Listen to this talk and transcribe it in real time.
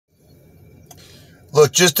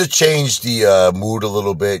Look, just to change the mood a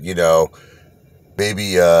little bit,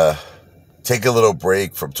 maybe take a little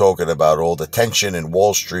break from talking about all the tension in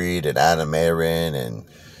Wall Street and Anna Marin and,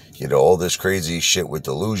 all this crazy shit with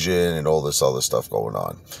delusion and all this other stuff going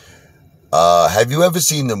on. Have you ever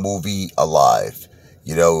seen the movie Alive?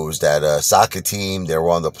 It was that soccer team. They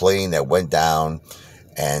were on the plane that went down,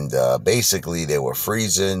 and basically they were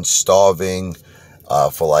freezing, starving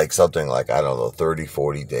for like something like, I don't know, 30,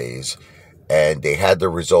 40 days. And they had to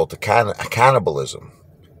resort to cannibalism.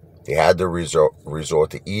 They had to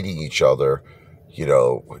resort to eating each other,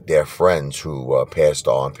 their friends who passed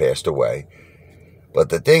away. But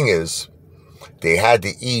the thing is, they had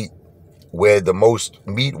to eat where the most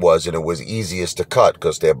meat was, and it was easiest to cut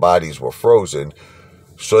because their bodies were frozen.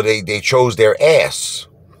 So they chose their ass.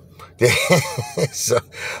 So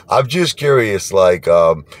I'm just curious, like,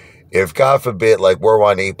 if God forbid, like, we're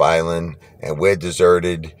on Ape Island and we're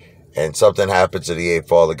deserted, and something happens to the Ape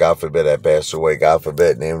Father, God forbid I pass away, God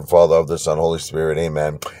forbid, in the name of the Father, of the Son, Holy Spirit,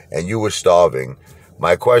 amen, and you were starving,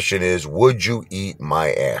 my question is, would you eat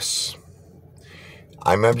my ass?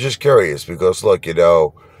 I'm just curious, because look, you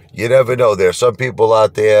never know. There's some people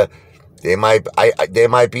out there, they might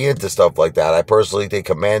be into stuff like that. I personally think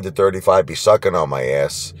Commander 35 be sucking on my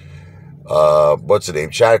ass. What's the name?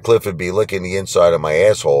 Chad Clifford be licking the inside of my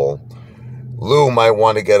asshole. Lou might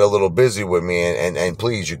want to get a little busy with me, and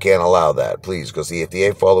please, you can't allow that, please, because if the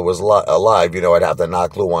Ape Father was alive, I'd have to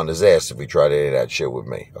knock Lou on his ass if he tried any of that shit with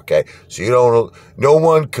me, okay? So no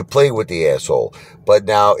one could play with the asshole. But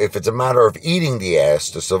now, if it's a matter of eating the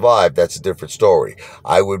ass to survive, that's a different story.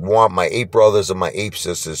 I would want my ape brothers and my ape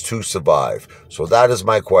sisters to survive. So that is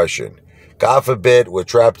my question. God forbid, we're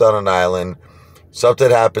trapped on an island,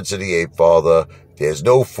 something happens to the Ape Father, there's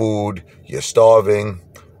no food, you're starving.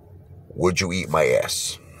 Would you eat my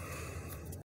ass?